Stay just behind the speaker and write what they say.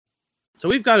So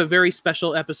we've got a very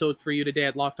special episode for you today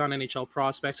at Locked On NHL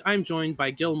Prospects. I'm joined by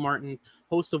Gil Martin,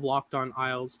 host of Locked On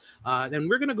Isles, and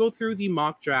we're going to go through the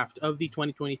mock draft of the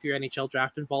 2023 NHL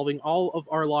draft involving all of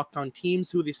our Locked On teams,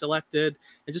 who they selected,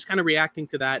 and just kind of reacting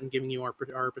to that and giving you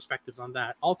our perspectives on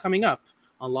that. All coming up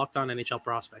on Locked On NHL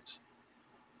Prospects.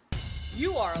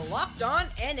 You are Locked On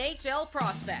NHL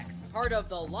Prospects, part of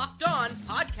the Locked On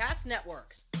Podcast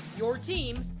Network, your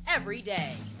team every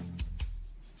day.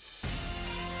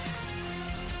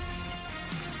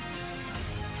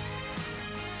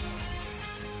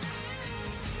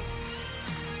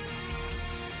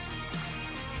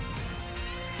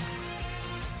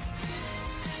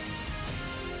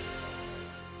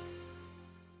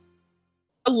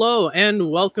 Hello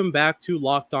and welcome back to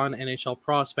Locked On NHL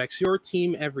Prospects, your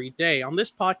team every day. On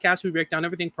this podcast, we break down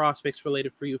everything prospects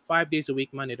related for you 5 days a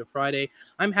week, Monday to Friday.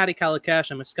 I'm Hattie Kalakash.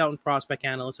 I'm a scout and prospect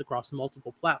analyst across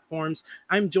multiple platforms.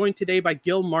 I'm joined today by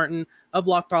Gil Martin of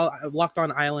Locked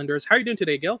On Islanders. How are you doing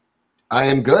today, Gil? I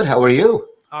am good. How are you?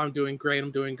 I'm doing great.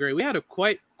 We had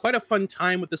quite a fun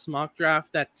time with this mock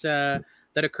draft that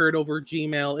occurred over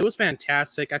Gmail. It was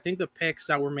fantastic. I think the picks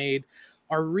that were made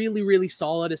are really, really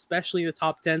solid, especially the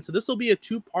top 10. So this will be a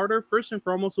two-parter. First and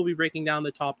foremost, we'll be breaking down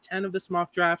the top 10 of this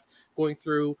mock draft, going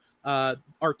through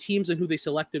our teams and who they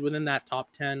selected within that top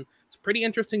 10. It's a pretty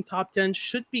interesting top 10.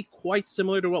 Should be quite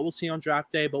similar to what we'll see on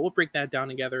draft day, but we'll break that down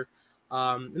together.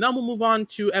 And then we'll move on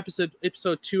to episode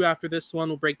 2 after this one.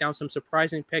 We'll break down some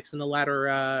surprising picks in the latter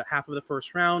half of the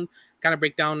first round, kind of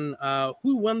break down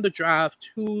who won the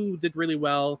draft, who did really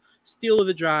well, steal of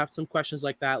the draft, some questions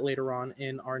like that later on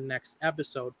in our next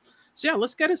episode. So yeah,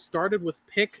 let's get it started with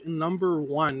pick number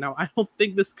 1. Now, I don't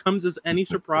think this comes as any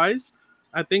surprise.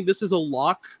 I think this is a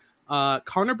lock.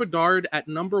 Connor Bedard at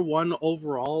number 1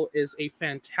 overall is a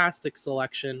fantastic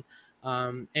selection.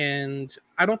 And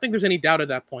I don't think there's any doubt at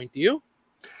that point. Do you?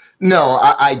 No,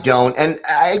 I don't. And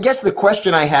I guess the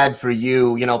question I had for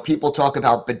you, people talk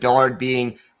about Bedard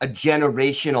being a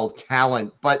generational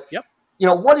talent, but yep.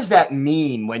 What does that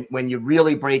mean when you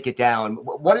really break it down?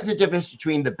 What is the difference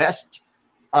between the best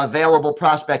available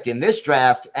prospect in this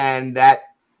draft and that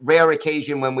rare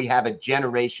occasion when we have a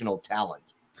generational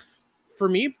talent? For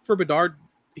me, for Bedard,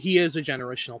 he is a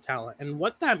generational talent. And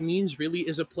what that means really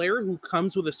is a player who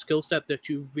comes with a skill set that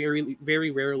you very,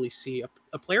 very rarely see.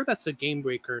 A player that's a game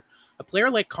breaker, a player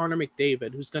like Connor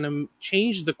McDavid, who's going to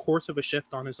change the course of a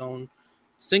shift on his own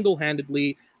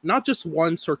single-handedly, not just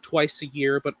once or twice a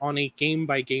year, but on a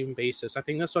game-by-game basis. I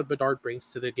think that's what Bedard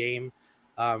brings to the game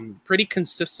pretty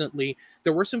consistently.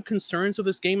 There were some concerns with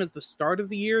this game at the start of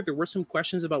the year. There were some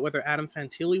questions about whether Adam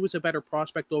Fantilli was a better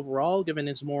prospect overall, given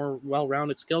his more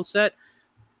well-rounded skill set.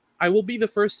 I will be the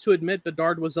first to admit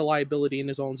Bedard was a liability in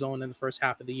his own zone in the first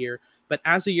half of the year. But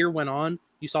as the year went on,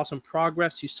 you saw some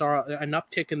progress. You saw an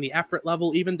uptick in the effort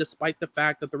level, even despite the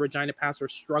fact that the Regina Pats are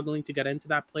struggling to get into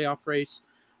that playoff race.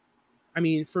 I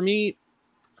mean, for me,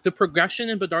 the progression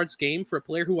in Bedard's game for a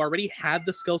player who already had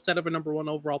the skill set of a number 1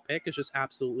 overall pick is just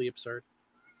absolutely absurd.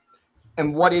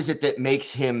 And what is it that makes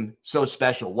him so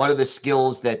special? What are the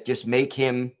skills that just make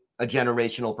him a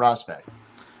generational prospect?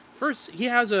 First, he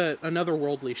has another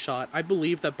worldly shot. I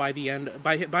believe that by the end,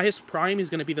 by his prime, he's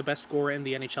going to be the best scorer in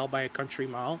the NHL by a country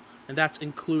mile, and that's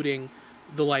including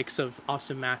the likes of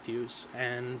Austin Matthews.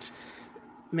 And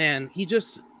man,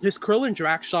 his curl and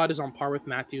drag shot is on par with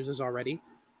Matthews's already.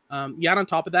 Yet on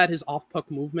top of that, his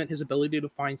off-puck movement, his ability to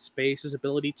find space, his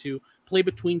ability to play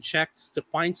between checks, to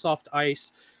find soft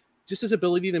ice, just his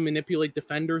ability to manipulate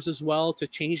defenders as well, to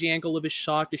change the angle of his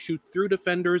shot, to shoot through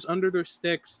defenders, under their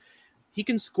sticks. He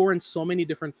can score in so many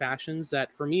different fashions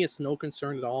that for me, it's no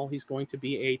concern at all. He's going to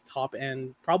be a top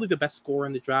end, probably the best scorer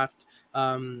in the draft,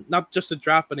 not just the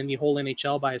draft, but in the whole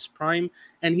NHL by his prime.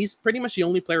 And he's pretty much the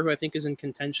only player who I think is in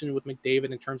contention with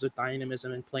McDavid in terms of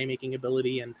dynamism and playmaking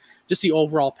ability and just the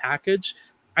overall package.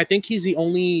 I think he's the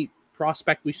only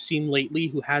prospect we've seen lately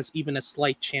who has even a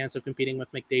slight chance of competing with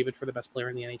McDavid for the best player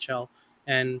in the NHL.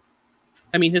 And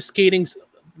I mean, his skating's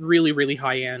really, really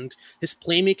high end. His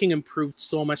playmaking improved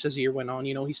so much as the year went on.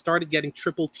 He started getting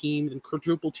triple teamed and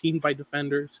quadruple teamed by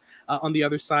defenders on the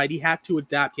other side. He had to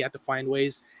adapt. He had to find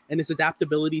ways, and his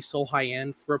adaptability is so high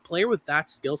end for a player with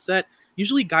that skill set.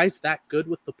 Usually guys that good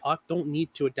with the puck don't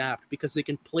need to adapt because they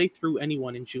can play through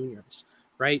anyone in juniors,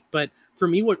 right? But for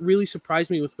me, what really surprised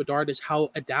me with Bedard is how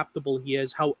adaptable he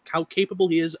is, how capable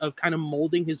he is of kind of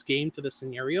molding his game to the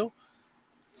scenario.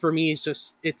 For me,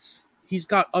 he's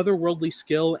got otherworldly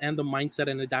skill and the mindset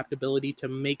and adaptability to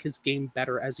make his game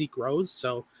better as he grows.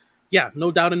 So yeah,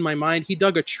 no doubt in my mind, he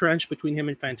dug a trench between him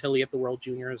and Fantilli at the World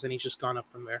Juniors, and he's just gone up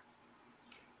from there.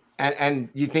 And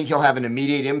you think he'll have an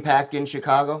immediate impact in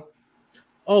Chicago?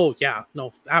 Oh yeah,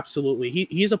 no, absolutely.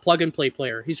 He's a plug and play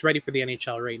player. He's ready for the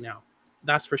NHL right now.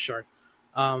 That's for sure.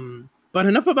 But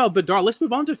enough about Bedard. Let's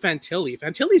move on to Fantilli.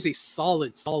 Fantilli is a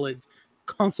solid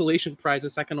consolation prize, a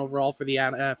second overall for the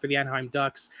Anaheim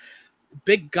Ducks.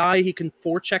 Big guy. He can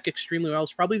forecheck extremely well.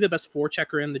 He's probably the best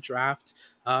forechecker in the draft.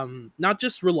 Not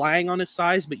just relying on his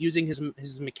size, but using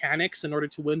his mechanics in order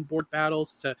to win board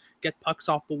battles, to get pucks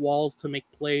off the walls, to make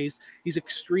plays. He's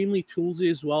extremely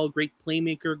toolsy as well. Great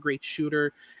playmaker, great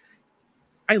shooter.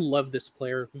 I love this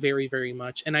player very, very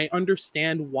much. And I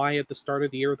understand why at the start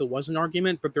of the year there was an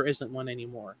argument, but there isn't one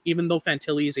anymore. Even though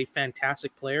Fantilli is a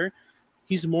fantastic player,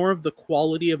 he's more of the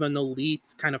quality of an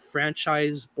elite kind of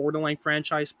borderline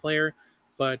franchise player.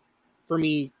 But for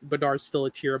me, Bedard's still a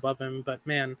tier above him. But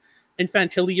man, in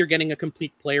Fantilli, you're getting a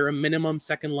complete player, a minimum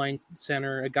second line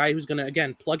center, a guy who's going to,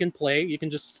 again, plug and play. You can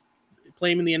just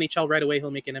play him in the NHL right away.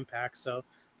 He'll make an impact. So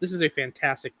this is a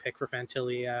fantastic pick for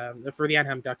Fantilli, for the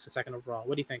Anaheim Ducks, the second overall.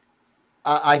 What do you think?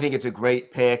 I think it's a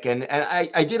great pick. And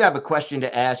I did have a question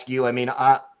to ask you. I mean,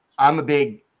 I'm a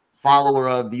big follower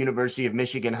of the University of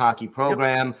Michigan hockey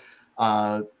program.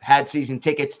 Yep. Had season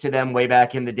tickets to them way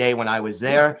back in the day when I was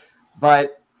there.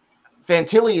 But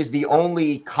Fantilli is the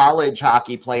only college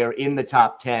hockey player in the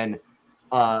top 10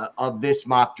 of this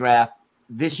mock draft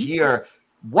this year.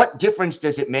 What difference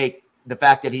does it make, the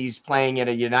fact that he's playing at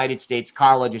a United States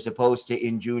college as opposed to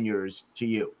in juniors, to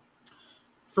you?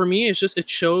 For me, it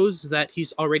shows that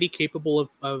he's already capable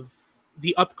of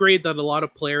the upgrade that a lot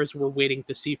of players were waiting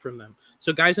to see from them.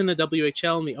 So guys in the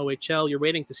WHL and the OHL, you're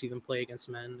waiting to see them play against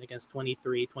men, against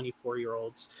 23,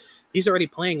 24-year-olds. He's already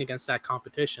playing against that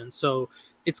competition. So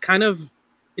it's kind of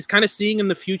seeing in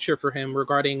the future for him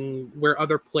regarding where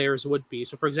other players would be.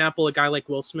 So for example, a guy like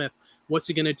Will Smith, what's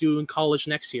he going to do in college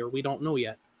next year? We don't know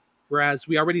yet. Whereas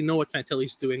we already know what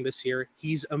Fantilli's doing this year.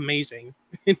 He's amazing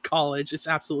in college. It's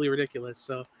absolutely ridiculous.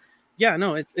 So, yeah,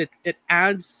 no, it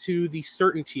adds to the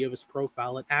certainty of his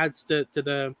profile. It adds to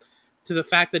the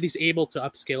fact that he's able to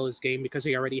upscale his game because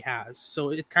he already has. So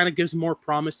it kind of gives more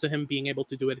promise to him being able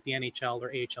to do it at the NHL or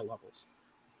AHL levels.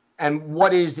 And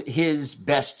what is his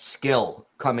best skill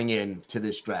coming in to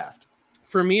this draft?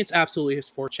 For me, it's absolutely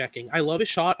his forechecking. I love his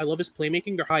shot. I love his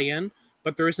playmaking. They're high end.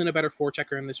 But there isn't a better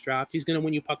forechecker in this draft. He's going to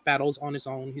win you puck battles on his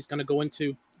own. He's going to go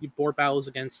into board battles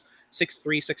against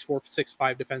 6'3", 6'4",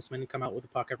 6'5" defensemen and come out with the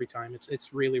puck every time.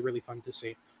 It's really, really fun to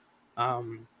see.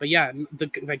 But yeah, the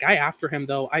guy after him,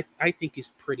 though, I think he's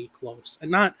pretty close.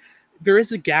 And there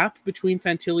is a gap between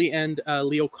Fantilli and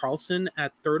Leo Carlsson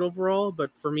at third overall, but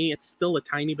for me, it's still a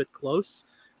tiny bit close.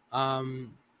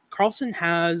 Carlsson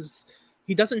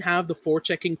he doesn't have the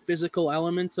forechecking physical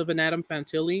elements of an Adam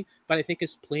Fantilli, but I think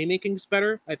his playmaking is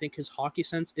better. I think his hockey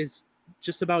sense is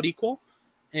just about equal.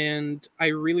 And I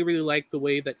really, really like the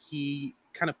way that he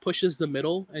kind of pushes the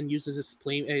middle and uses his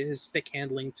stick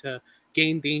handling to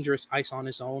gain dangerous ice on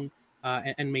his own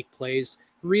and make plays.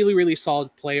 Really, really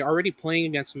solid play. Already playing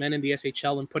against men in the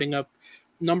SHL and putting up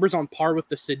numbers on par with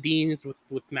the Sedins,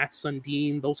 with Matt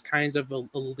Sundin, those kinds of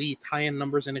elite high-end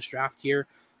numbers in his draft year.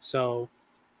 So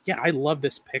yeah, I love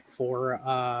this pick for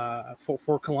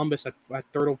Columbus at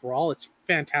third overall. It's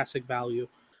fantastic value.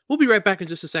 We'll be right back in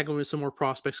just a second with some more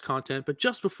prospects content, but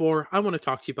just before, I want to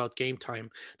talk to you about Game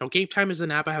Time. Now, Game Time is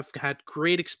an app I have had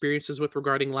great experiences with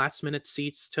regarding last-minute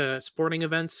seats to sporting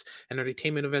events and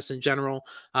entertainment events in general.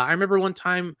 I remember one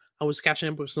time I was catching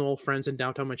up with some old friends in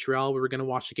downtown Montreal. We were going to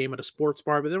watch the game at a sports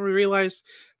bar, but then we realized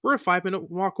we're a 5-minute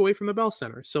walk away from the Bell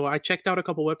Center. So I checked out a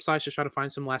couple websites to try to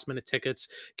find some last-minute tickets.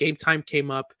 Game Time came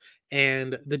up,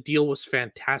 and the deal was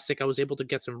fantastic. I was able to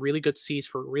get some really good seats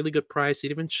for a really good price.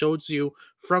 It even shows you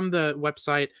from the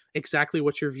website exactly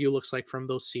what your view looks like from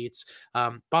those seats.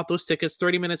 Bought those tickets.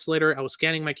 30 minutes later, I was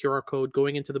scanning my QR code,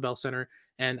 going into the Bell Center,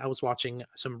 and I was watching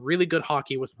some really good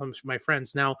hockey with my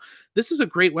friends. Now, this is a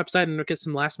great website and get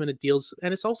some last-minute deals,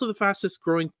 and it's also the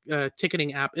fastest-growing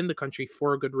ticketing app in the country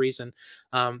for a good reason.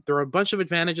 There are a bunch of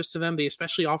advantages to them. They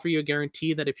especially offer you a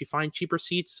guarantee that if you find cheaper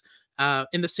seats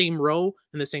in the same row,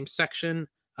 in the same section,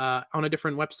 on a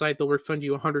different website, they'll refund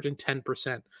you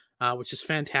 110%, which is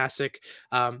fantastic.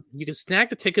 You can snag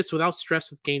the tickets without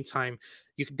stress with Game Time.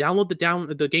 You can download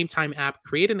the Game Time app,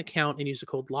 create an account, and use the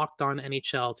code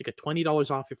LOCKEDONNHL to get $20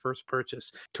 off your first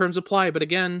purchase. Terms apply, but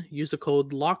again, use the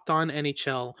code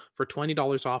LOCKEDONNHL for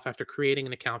 $20 off after creating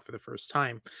an account for the first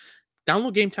time.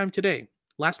 Download Game Time today.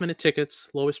 Last-minute tickets,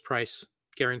 lowest price,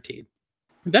 guaranteed.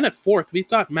 And then at fourth, we've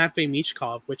got Matvei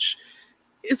Michkov, which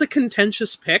is a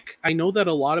contentious pick. I know that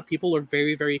a lot of people are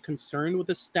very, very concerned with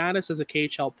his status as a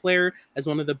KHL player, as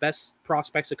one of the best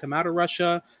prospects to come out of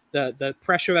Russia, the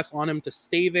pressure that's on him to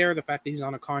stay there, the fact that he's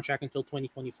on a contract until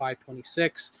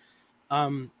 2025-26.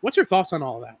 What's your thoughts on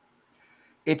all of that?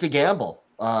 It's a gamble.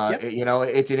 Yep.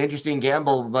 It's an interesting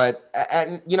gamble, but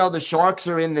and the Sharks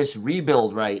are in this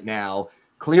rebuild right now.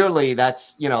 Clearly,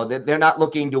 that's they're not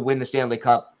looking to win the Stanley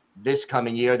Cup this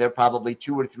coming year. They're probably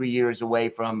 2 or 3 years away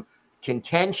from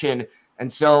contention,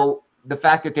 and so the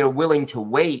fact that they're willing to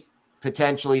wait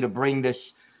potentially to bring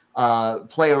this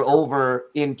player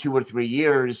over in 2 or 3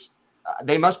 years,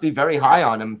 they must be very high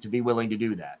on him to be willing to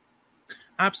do that.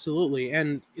 Absolutely.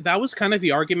 And that was kind of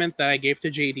the argument that I gave to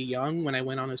JD Young when I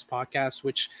went on his podcast,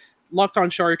 which Locked on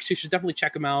Sharks, you should definitely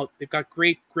check them out. They've got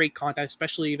great content,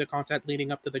 especially the content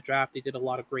leading up to the draft. They did a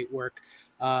lot of great work.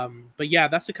 But yeah,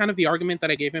 that's the kind of the argument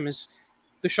that I gave him is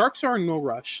the Sharks are in no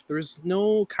rush. There's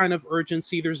no kind of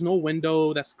urgency. There's no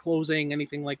window that's closing,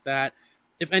 anything like that.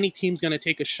 If any team's going to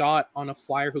take a shot on a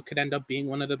flyer who could end up being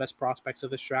one of the best prospects of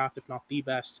this draft, if not the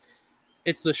best,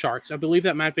 it's the Sharks. I believe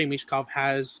that Matvei Michkov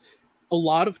has a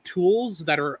lot of tools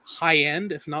that are high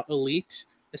end, if not elite,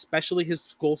 especially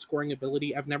his goal scoring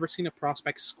ability. I've never seen a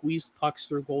prospect squeeze pucks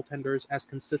through goaltenders as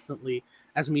consistently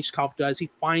as Michkov does. He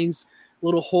finds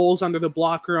little holes under the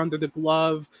blocker, under the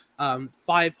glove,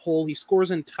 5-hole. He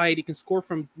scores in tight. He can score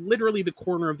from literally the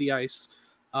corner of the ice.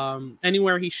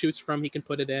 Anywhere he shoots from, he can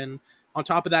put it in. On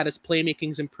top of that, his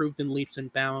playmaking's improved in leaps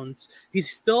and bounds.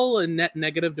 He's still a net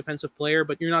negative defensive player,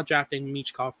 but you're not drafting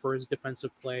Michkov for his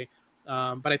defensive play.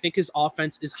 But I think his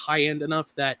offense is high-end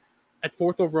enough that at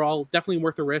 4th overall, definitely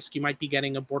worth a risk. You might be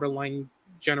getting a borderline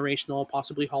generational,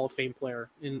 possibly Hall of Fame player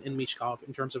in Michkov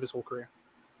in terms of his whole career.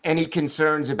 Any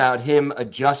concerns about him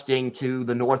adjusting to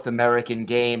the North American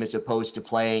game as opposed to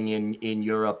playing in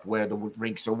Europe where the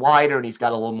rinks are wider and he's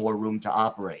got a little more room to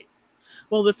operate?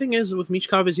 Well, the thing is with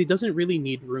Michkov is he doesn't really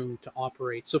need room to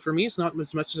operate. So for me, it's not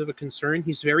as much of a concern.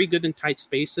 He's very good in tight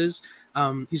spaces.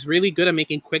 He's really good at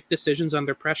making quick decisions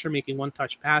under pressure, making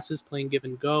one-touch passes, playing give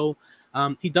and go.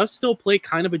 He does still play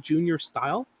kind of a junior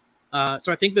style.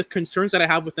 So I think the concerns that I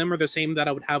have with him are the same that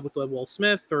I would have with Will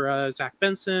Smith or Zach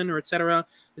Benson or et cetera,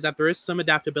 is that there is some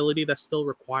adaptability that's still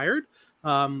required.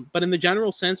 But in the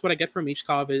general sense, what I get from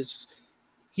Michkov is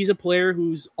he's a player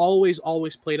who's always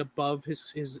played above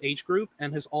his age group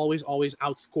and has always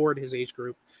outscored his age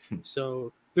group.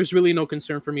 So there's really no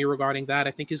concern for me regarding that.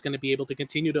 I think he's going to be able to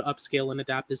continue to upscale and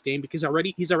adapt his game because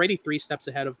he's already 3 steps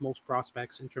ahead of most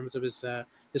prospects in terms of his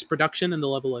production and the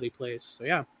level that he plays. So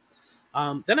yeah.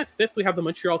 Then at 5th, we have the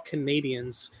Montreal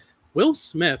Canadiens. Will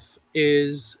Smith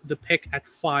is the pick at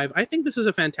 5. I think this is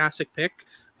a fantastic pick.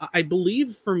 I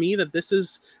believe for me that this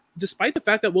is, despite the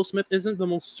fact that Will Smith isn't the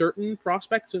most certain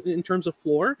prospect in terms of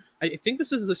floor, I think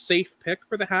this is a safe pick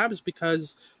for the Habs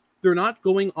because they're not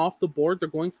going off the board. They're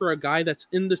going for a guy that's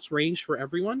in this range for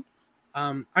everyone.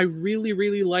 I really,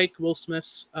 really like Will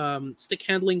Smith's stick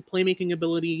handling, playmaking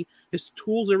ability. His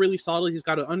tools are really solid. He's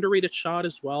got an underrated shot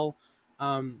as well.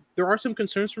 There are some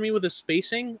concerns for me with his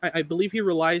spacing. I believe he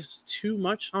relies too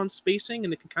much on spacing,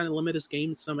 and it can kind of limit his game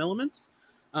in some elements.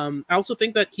 I also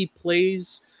think that he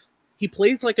plays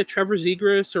like a Trevor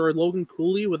Zegras or a Logan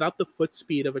Cooley without the foot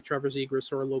speed of a Trevor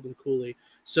Zegras or a Logan Cooley.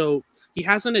 So he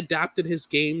hasn't adapted his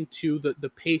game to the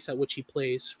pace at which he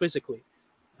plays physically.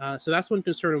 So that's one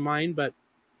concern of mine. But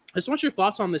I just want your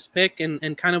thoughts on this pick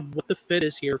and kind of what the fit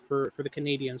is here for the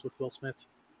Canadiens with Will Smith.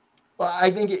 Well,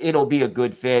 I think it'll be a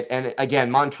good fit. And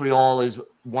again, Montreal is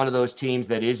one of those teams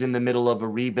that is in the middle of a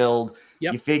rebuild.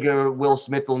 Yep. You figure Will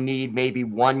Smith will need maybe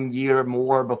 1 year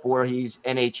more before he's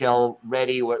NHL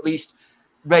ready, or at least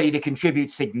ready to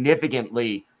contribute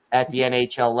significantly at the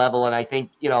NHL level. And I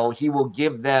think, he will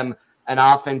give them an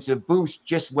offensive boost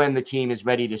just when the team is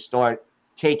ready to start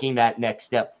taking that next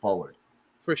step forward.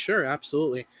 For sure.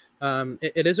 Absolutely.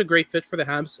 It is a great fit for the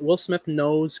Habs. Will Smith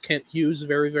knows Kent Hughes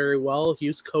very, very well.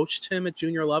 Hughes coached him at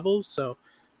junior levels, so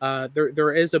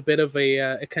there is a bit of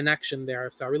a connection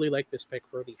there. So I really like this pick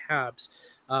for the Habs.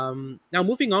 Now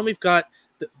moving on, we've got,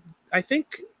 I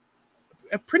think,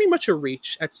 pretty much a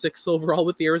reach at 6 overall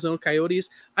with the Arizona Coyotes.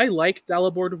 I like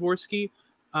Dalibor Dvorsky,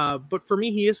 but for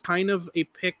me, he is kind of a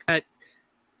pick that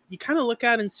you kind of look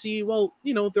at and see, well,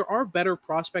 there are better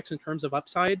prospects in terms of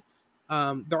upside.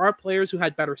 There are players who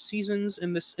had better seasons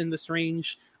in this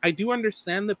range. I do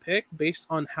understand the pick based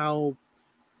on how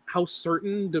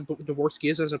certain Dvorsky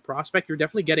is as a prospect. You're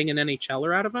definitely getting an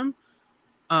NHLer out of him.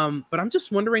 But I'm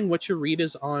just wondering what your read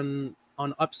is on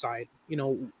upside.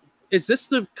 Is this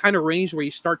the kind of range where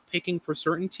you start picking for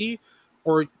certainty,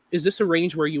 or is this a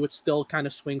range where you would still kind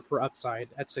of swing for upside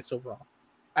at 6 overall?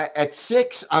 At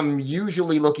 6, I'm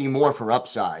usually looking more for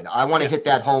upside. I want to hit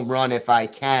that home run if I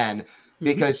can,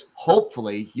 because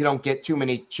hopefully you don't get too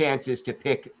many chances to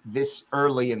pick this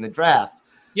early in the draft.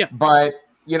 Yeah. But,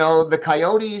 the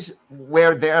Coyotes,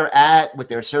 where they're at with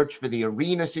their search for the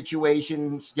arena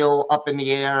situation still up in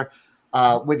the air,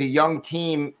 with a young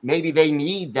team, maybe they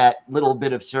need that little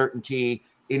bit of certainty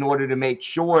in order to make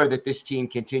sure that this team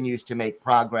continues to make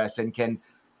progress and can,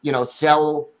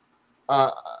 sell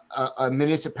a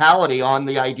municipality on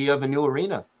the idea of a new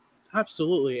arena.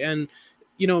 Absolutely. And,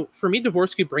 for me,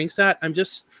 Dvorsky brings that.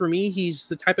 For me, he's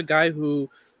the type of guy who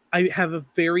I have a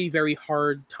very, very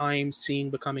hard time seeing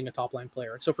becoming a top line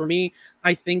player. So for me,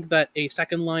 I think that a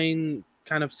second line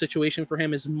kind of situation for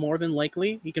him is more than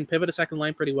likely. He can pivot a second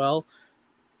line pretty well.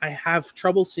 I have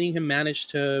trouble seeing him manage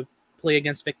to play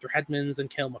against Victor Hedmans and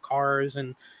Cale Makars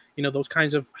and those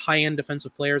kinds of high-end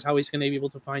defensive players, how he's going to be able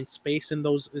to find space in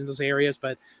those areas.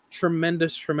 But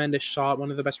tremendous shot, one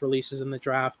of the best releases in the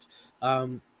draft.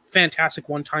 Fantastic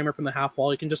one-timer from the half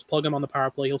wall. You can just plug him on the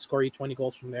power play. He'll score you 20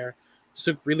 goals from there. Just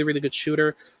a really, really good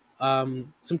shooter.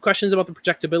 Some questions about the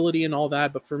projectability and all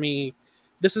that, but for me,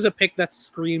 this is a pick that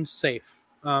screams safe.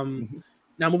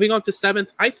 Now, moving on to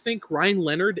 7th, I think Ryan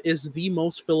Leonard is the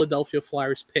most Philadelphia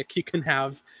Flyers pick you can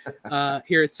have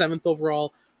here at 7th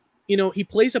overall. He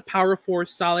plays a power forward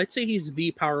style. I'd say he's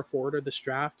the power forward of this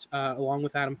draft, along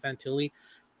with Adam Fantilli.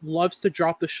 Loves to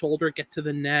drop the shoulder, get to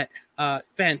the net.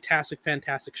 Fantastic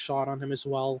shot on him as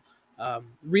well.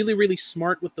 Really, really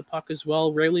smart with the puck as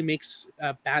well. Rarely makes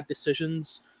bad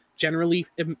decisions. Generally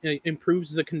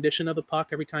improves the condition of the puck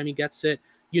every time he gets it.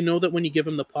 That when you give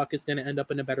him the puck, it's going to end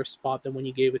up in a better spot than when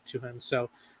you gave it to him. So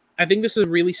I think this is a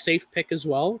really safe pick as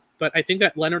well. But I think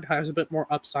that Leonard has a bit more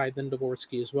upside than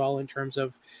Dvorsky as well in terms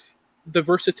of the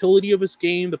versatility of his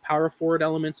game, the power forward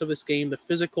elements of his game, the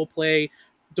physical play.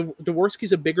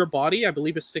 Dvorsky's a bigger body. I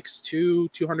believe is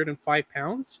 6'2", 205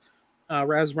 pounds,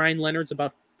 whereas Ryan Leonard's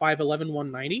about 5'11",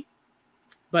 190.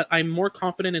 But I'm more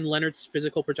confident in Leonard's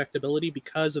physical projectability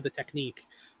because of the technique.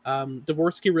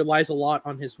 Dvorsky relies a lot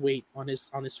on his weight, on his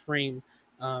frame.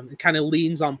 It kind of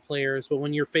leans on players, but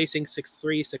when you're facing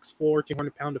 6'3", 6'4",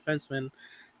 200-pound defensemen,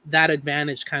 that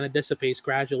advantage kind of dissipates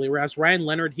gradually. Whereas Ryan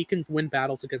Leonard, he can win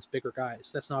battles against bigger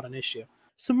guys. That's not an issue.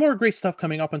 Some more great stuff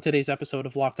coming up on today's episode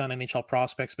of Locked On NHL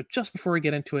Prospects, but just before we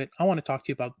get into it, I want to talk to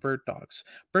you about Bird Dogs.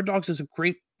 Bird Dogs is a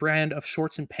great brand of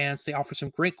shorts and pants. They offer some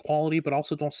great quality, but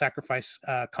also don't sacrifice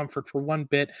comfort for one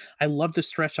bit. I love the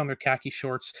stretch on their khaki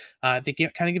shorts. They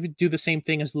do the same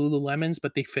thing as Lululemons,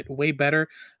 but they fit way better.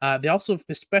 They also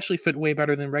especially fit way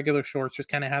better than regular shorts, just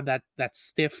kind of have that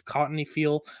stiff, cottony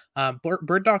feel.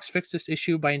 Bird Dogs fixed this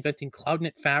issue by inventing cloud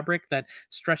knit fabric that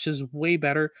stretches way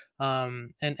better,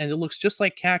 and it looks just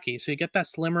like khaki. So you get that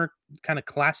slimmer, kind of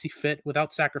classy fit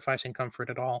without sacrificing comfort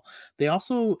at all. They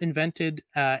also invented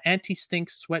anti-stink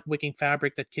sweat wicking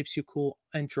fabric that keeps you cool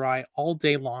and dry all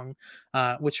day long,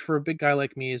 which for a big guy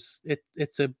like me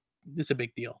it's a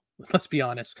big deal. Let's be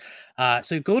honest.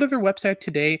 So go to their website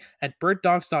today at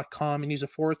birddogs.com and use a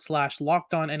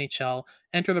 /LockedOnNHL.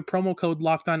 Enter the promo code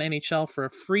LockedOnNHL for a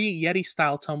free Yeti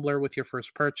style tumbler with your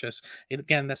first purchase.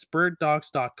 Again, that's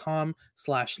birddogs.com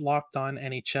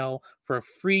 /LockedOnNHL for a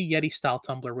free Yeti style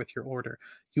tumbler with your order.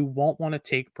 You won't want to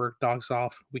take Bird Dogs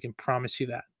off. We can promise you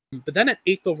that. But then at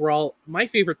 8th overall, my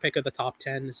favorite pick of the top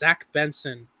 10, Zach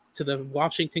Benson to the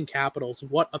Washington Capitals.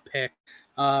 What a pick.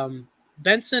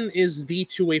 Benson is the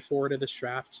two-way forward of this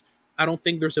draft. I don't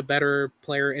think there's a better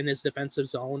player in his defensive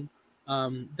zone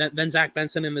than Zach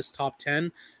Benson in this top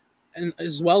 10. And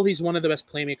as well, he's one of the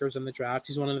best playmakers in the draft.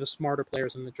 He's one of the smarter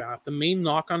players in the draft. The main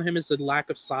knock on him is the lack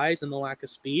of size and the lack of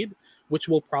speed, which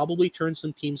will probably turn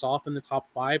some teams off in the top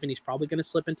 5, and he's probably going to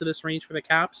slip into this range for the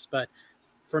Caps. But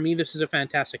for me, this is a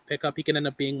fantastic pickup. He can end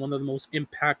up being one of the most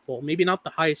impactful, maybe not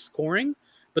the highest scoring,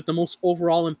 but the most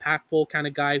overall impactful kind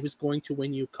of guy who's going to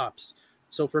win you cups.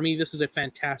 So for me, this is a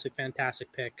fantastic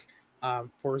pick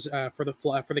for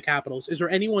the Capitals. Is there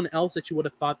anyone else that you would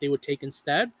have thought they would take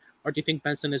instead, or do you think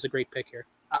Benson is a great pick here?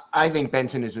 I think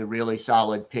Benson is a really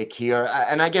solid pick here.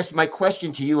 And I guess my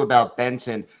question to you about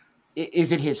Benson,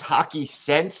 is it his hockey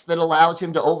sense that allows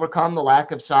him to overcome the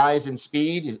lack of size and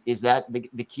speed? Is that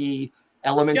the key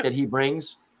element that he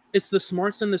brings? It's the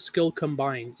smarts and the skill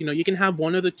combined. You can have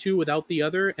one of the two without the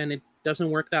other, and it doesn't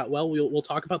work that well. We'll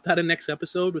talk about that in next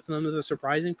episode with some of the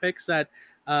surprising picks that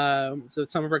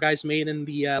some of our guys made in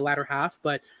the latter half.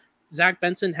 But Zach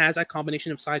Benson has that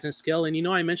combination of size and skill. And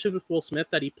I mentioned with Will Smith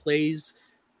that he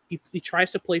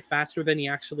tries to play faster than he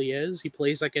actually is. He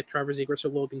plays like a Trevor Zegras or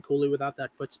Logan Cooley without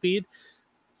that foot speed.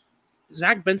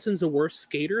 Zach Benson's a worse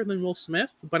skater than Will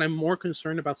Smith, but I'm more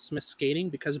concerned about Smith's skating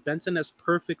because Benson has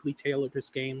perfectly tailored his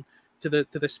game to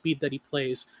the speed that he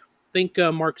plays. Think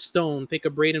Mark Stone, think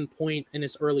of Braden Point in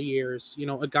his early years.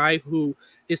 A guy who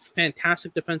is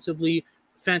fantastic defensively,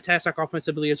 fantastic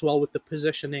offensively as well with the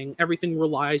positioning. Everything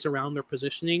relies around their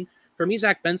positioning. For me,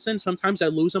 Zach Benson, sometimes I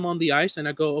lose him on the ice and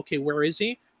I go, okay, where is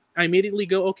he? I immediately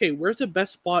go, okay, where's the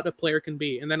best spot a player can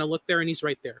be? And then I look there and he's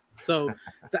right there. So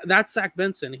that's Zach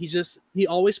Benson. He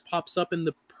always pops up in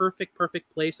the perfect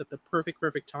place at the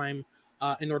perfect time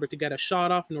in order to get a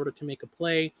shot off, in order to make a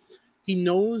play. He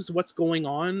knows what's going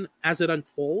on as it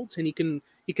unfolds, and he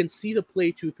can see the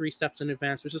play 2-3 steps in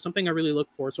advance, which is something I really look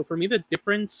for. So for me, the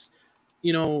difference,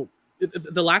 the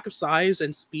lack of size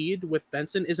and speed with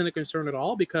Benson isn't a concern at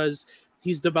all because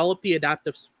he's developed the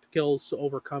adaptive skills to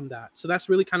overcome that. So that's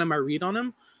really kind of my read on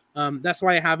him. That's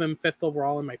why I have him 5th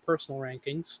overall in my personal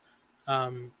rankings.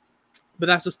 But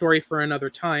that's a story for another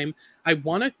time. I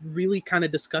want to really kind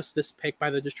of discuss this pick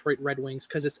by the Detroit Red Wings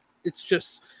because it's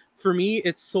just, for me,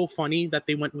 it's so funny that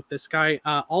they went with this guy.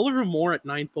 Oliver Moore at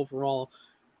 9th overall.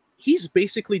 He's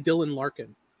basically Dylan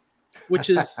Larkin, which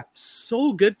is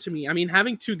so good to me. I mean,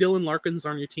 having 2 Dylan Larkins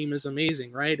on your team is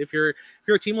amazing, right? If you're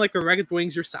a team like the Red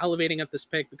Wings, you're salivating at this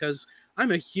pick because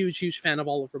I'm a huge fan of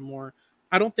Oliver Moore.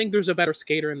 I don't think there's a better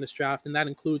skater in this draft, and that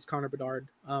includes Connor Bedard.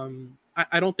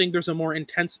 I don't think there's a more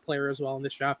intense player as well in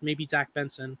this draft. Maybe Zach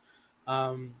Benson.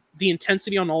 The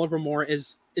intensity on Oliver Moore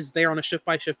is there on a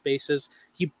shift-by-shift basis.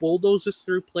 He bulldozes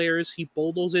through players. He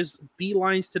bulldozes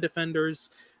beelines to defenders,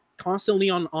 constantly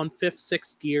on 5th,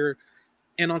 6th gear.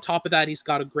 And on top of that, he's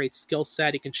got a great skill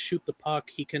set. He can shoot the puck.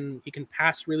 He can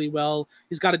pass really well.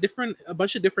 He's got a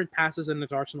bunch of different passes in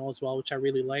his arsenal as well, which I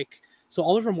really like. So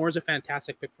Oliver Moore is a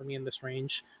fantastic pick for me in this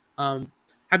range.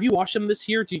 Have you watched him this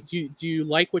year? Do you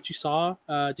like what you saw?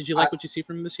 Did you like what you see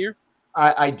from him this year?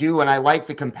 I do, and I like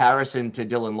the comparison to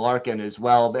Dylan Larkin as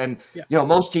well. And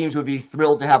most teams would be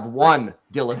thrilled to have 1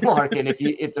 Dylan Larkin.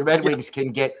 If the Red Wings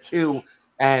can get 2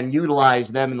 and utilize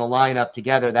them in the lineup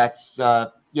together, that's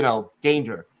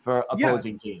danger for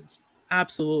opposing teams.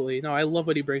 Absolutely. No, I love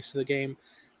what he brings to the game.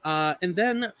 And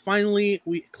then finally,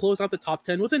 we close out the top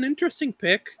 10 with an interesting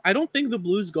pick. I don't think the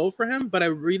Blues go for him, but I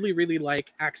really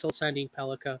like Axel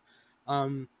Sandin-Pellikka.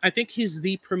 I think he's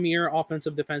the premier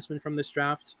offensive defenseman from this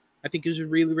draft. I think he's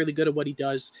really good at what he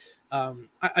does.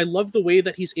 I love the way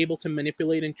that he's able to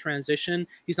manipulate and transition.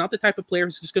 He's not the type of player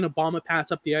who's just going to bomb a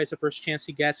pass up the ice the first chance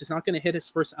he gets. He's not going to hit his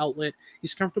first outlet.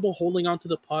 He's comfortable holding onto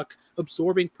the puck,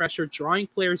 absorbing pressure, drawing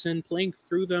players in, playing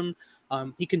through them.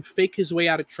 He can fake his way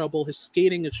out of trouble. His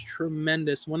skating is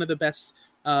tremendous. One of the best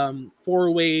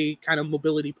 4-way kind of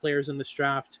mobility players in this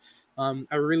draft.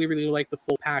 I really like the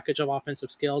full package of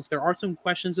offensive skills. There are some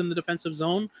questions in the defensive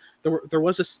zone. There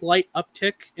was a slight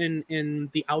uptick in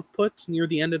the output near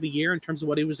the end of the year in terms of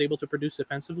what he was able to produce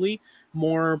defensively.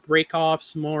 More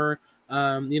breakoffs, more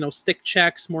stick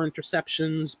checks, more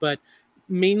interceptions, but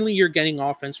mainly you're getting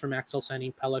offense from Axel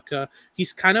Sandin-Pellikka.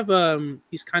 He's kind of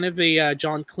a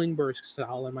John Klingberg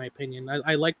style, in my opinion.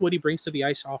 I like what he brings to the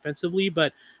ice offensively,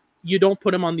 but you don't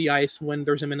put him on the ice when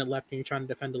there's a minute left and you're trying to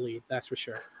defend a lead. That's for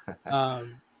sure.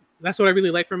 That's what I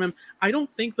really like from him. I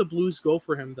don't think the Blues go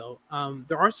for him though.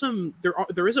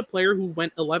 There is a player who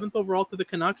went 11th overall to the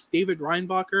Canucks, David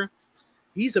Reinbacher.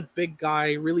 He's a big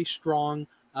guy, really strong,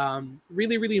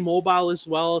 really mobile as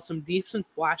well. Some decent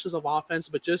flashes of offense,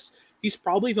 but he's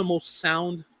probably the most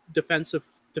sound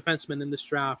defenseman in this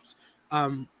draft.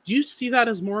 Do you see that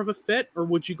as more of a fit, or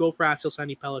would you go for Axel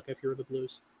Sandin-Pellikka if you were the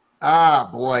Blues? Ah,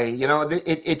 boy,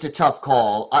 it's a tough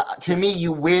call. To me,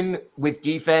 you win with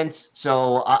defense,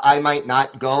 so I might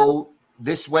not go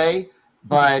this way.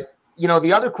 But,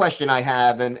 the other question I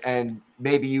have, and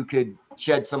maybe you could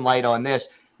shed some light on this,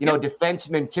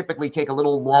 defensemen typically take a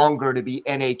little longer to be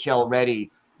NHL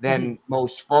ready than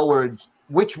most forwards.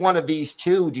 Which one of these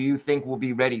 2 do you think will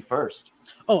be ready first?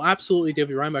 Oh, absolutely,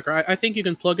 David Reinbacher. I think you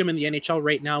can plug him in the NHL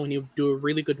right now, and he'll do a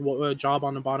really good job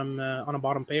on a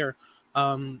bottom pair.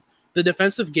 The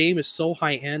defensive game is so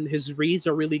high end. His reads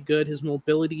are really good. His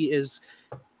mobility is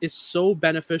so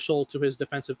beneficial to his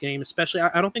defensive game. Especially,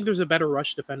 I don't think there's a better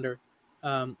rush defender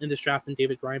in this draft than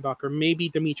David Reinbacher. Maybe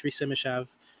Dmitry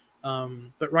Simashev,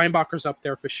 but Reinbacher's up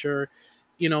there for sure.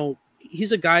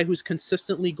 He's a guy who's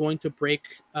consistently going to break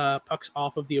pucks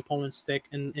off of the opponent's stick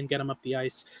and get him up the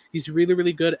ice. He's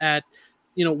really good at,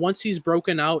 once he's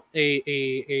broken out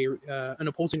an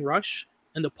opposing rush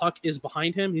and the puck is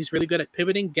behind him, he's really good at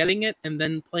pivoting, getting it, and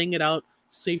then playing it out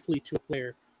safely to a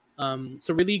player.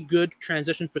 So really good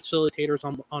transition facilitators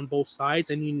on both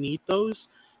sides, and you need those.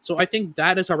 So I think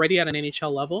that is already at an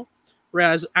NHL level,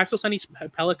 whereas Axel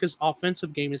Sandin-Pellikka's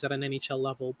offensive game is at an NHL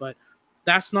level, but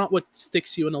that's not what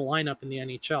sticks you in a lineup in the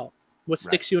NHL. What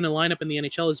sticks you in a lineup in the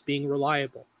NHL is being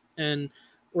reliable, and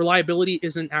reliability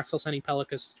isn't Axel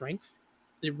Sandin-Pellikka's strength.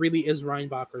 it really is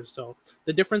Reinbacher. So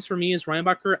the difference for me is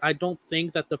Reinbacher, I don't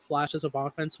think that the flashes of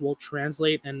offense will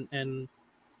translate and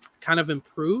kind of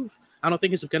improve. I don't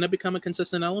think it's going to become a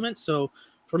consistent element. So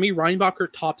for me,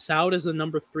 Reinbacher tops out as the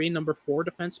number 3, number 4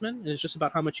 defenseman. And it's just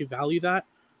about how much you value that.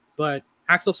 But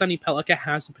Axel Sani-Pellikka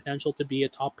has the potential to be a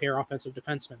top pair offensive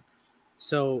defenseman.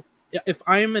 So if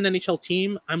I'm an NHL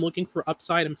team, I'm looking for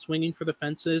upside. I'm swinging for the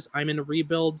fences. I'm in a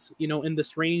rebuild, in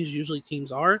this range, usually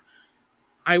teams are.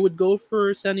 I would go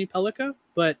for Sani-Pellikka,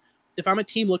 but if I'm a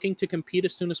team looking to compete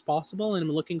as soon as possible and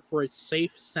I'm looking for a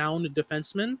safe, sound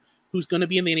defenseman who's going to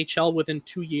be in the NHL within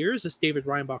 2 years, it's David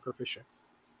Reinbacher for sure.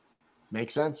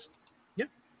 Makes sense. Yeah.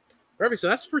 Perfect. So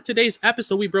that's for today's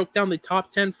episode. We broke down the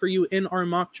top 10 for you in our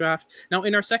mock draft. Now,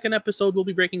 in our second episode, we'll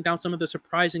be breaking down some of the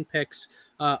surprising picks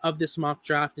of this mock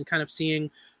draft and kind of seeing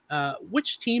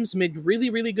which teams made really,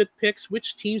 really good picks,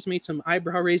 which teams made some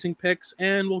eyebrow-raising picks,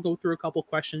 and we'll go through a couple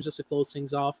questions just to close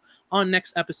things off on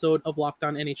next episode of Locked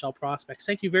On NHL Prospects.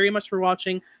 Thank you very much for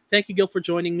watching. Thank you, Gil, for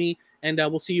joining me, and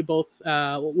we'll see you both.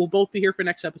 We'll both be here for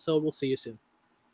next episode. We'll see you soon.